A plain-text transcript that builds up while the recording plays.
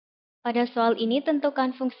Pada soal ini, tentukan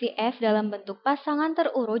fungsi f dalam bentuk pasangan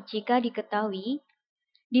terurut jika diketahui.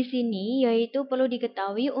 Di sini, yaitu perlu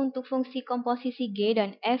diketahui untuk fungsi komposisi G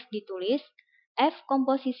dan F ditulis. F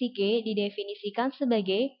komposisi G didefinisikan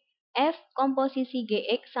sebagai F komposisi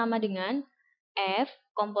Gx sama dengan F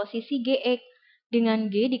komposisi Gx dengan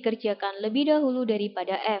G dikerjakan lebih dahulu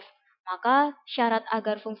daripada F. Maka syarat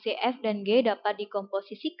agar fungsi F dan G dapat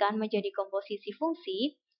dikomposisikan menjadi komposisi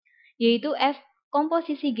fungsi, yaitu F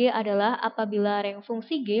komposisi G adalah apabila rang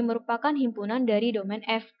fungsi G merupakan himpunan dari domain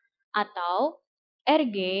F, atau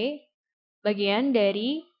Rg bagian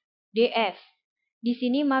dari df. Di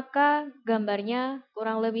sini maka gambarnya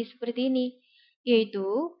kurang lebih seperti ini,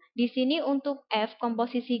 yaitu di sini untuk F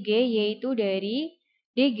komposisi G yaitu dari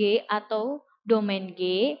dg atau domain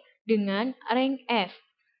G dengan rang F.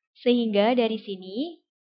 Sehingga dari sini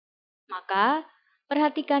maka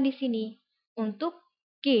perhatikan di sini untuk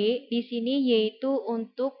G di sini yaitu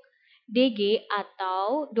untuk dg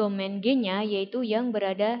atau domain G-nya yaitu yang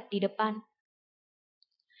berada di depan.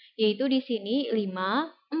 Yaitu di sini 5,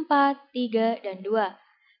 4, 3, dan 2.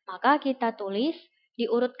 Maka kita tulis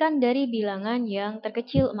diurutkan dari bilangan yang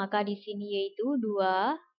terkecil, maka di sini yaitu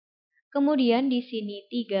 2, kemudian di sini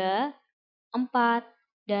 3, 4,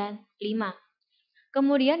 dan 5.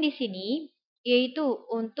 Kemudian di sini yaitu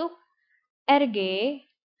untuk Rg,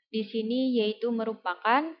 di sini yaitu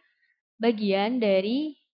merupakan bagian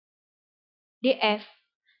dari df.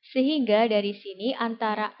 Sehingga dari sini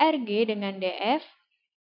antara Rg dengan df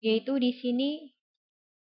yaitu di sini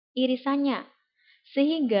irisannya.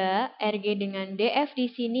 Sehingga Rg dengan df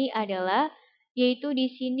di sini adalah yaitu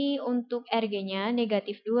di sini untuk Rg-nya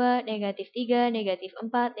negatif 2, negatif 3, negatif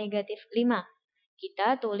 4, negatif 5.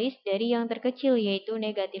 Kita tulis dari yang terkecil yaitu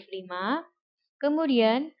negatif 5,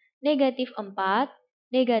 kemudian negatif 4,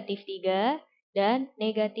 negatif 3, dan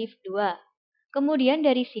negatif 2. Kemudian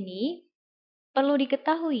dari sini perlu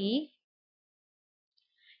diketahui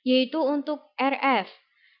yaitu untuk Rf.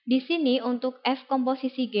 Di sini untuk F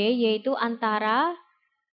komposisi G yaitu antara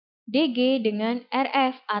dg dengan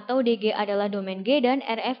Rf, atau dg adalah domain G dan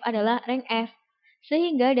Rf adalah rang F.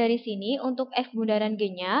 Sehingga dari sini untuk F bundaran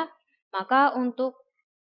G-nya, maka untuk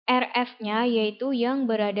Rf-nya yaitu yang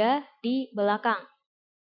berada di belakang.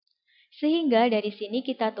 Sehingga dari sini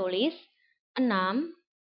kita tulis 6,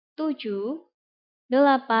 7,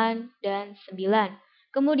 8, dan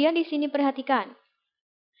 9. Kemudian di sini perhatikan.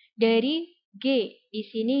 Dari G di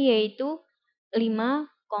sini yaitu 5,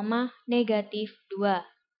 negatif 2.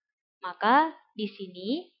 Maka di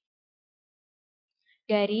sini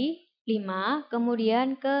dari 5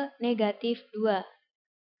 kemudian ke negatif 2.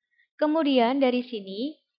 Kemudian dari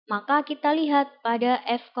sini maka kita lihat pada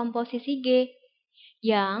F komposisi G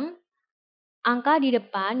yang angka di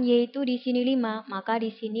depan yaitu di sini 5, maka di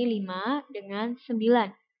sini 5 dengan 9.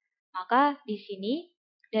 Maka di sini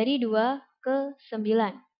dari 2 ke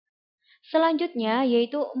 9. Selanjutnya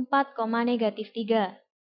yaitu 4, negatif 3.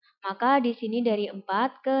 Maka di sini dari 4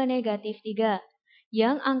 ke negatif 3.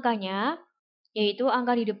 Yang angkanya yaitu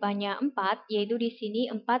angka di depannya 4, yaitu di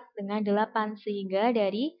sini 4 dengan 8 sehingga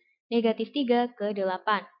dari negatif 3 ke 8.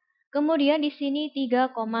 Kemudian di sini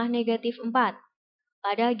 3, negatif 4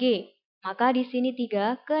 pada G. Maka di sini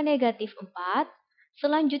 3 ke negatif 4.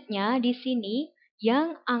 Selanjutnya di sini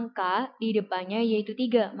yang angka di depannya yaitu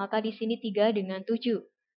 3, maka di sini 3 dengan 7.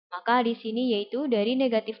 Maka di sini yaitu dari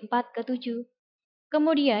negatif 4 ke 7.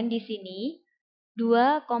 Kemudian di sini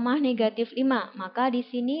 2, negatif 5, maka di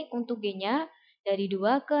sini untuk G-nya dari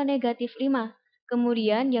 2 ke negatif 5.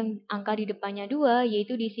 Kemudian yang angka di depannya 2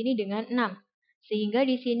 yaitu di sini dengan 6. Sehingga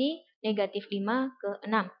di sini negatif 5 ke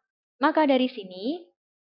 6. Maka dari sini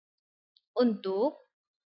untuk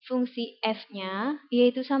fungsi f-nya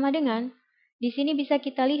yaitu sama dengan di sini bisa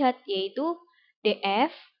kita lihat yaitu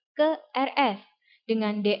df ke rf.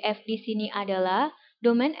 Dengan df di sini adalah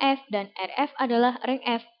domain f dan rf adalah rang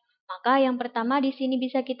f. Maka yang pertama di sini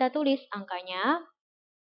bisa kita tulis angkanya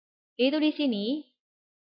yaitu di sini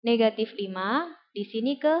negatif 5, di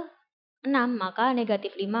sini ke 6, maka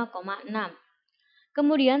negatif 5,6.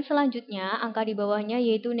 Kemudian selanjutnya angka di bawahnya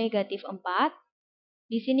yaitu negatif 4,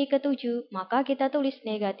 di sini ke 7, maka kita tulis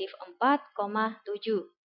negatif 4,7.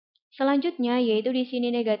 Selanjutnya yaitu di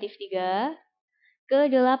sini negatif 3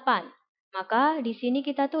 ke 8, maka di sini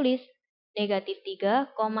kita tulis negatif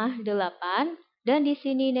 3,8 dan di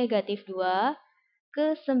sini negatif 2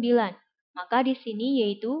 ke 9. Maka di sini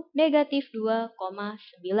yaitu negatif 2,9.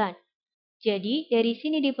 Jadi dari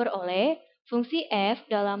sini diperoleh fungsi f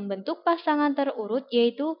dalam bentuk pasangan terurut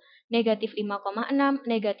yaitu negatif 5,6,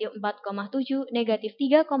 negatif 4,7, negatif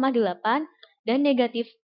 3,8, dan negatif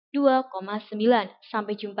 2,9.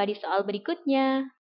 Sampai jumpa di soal berikutnya.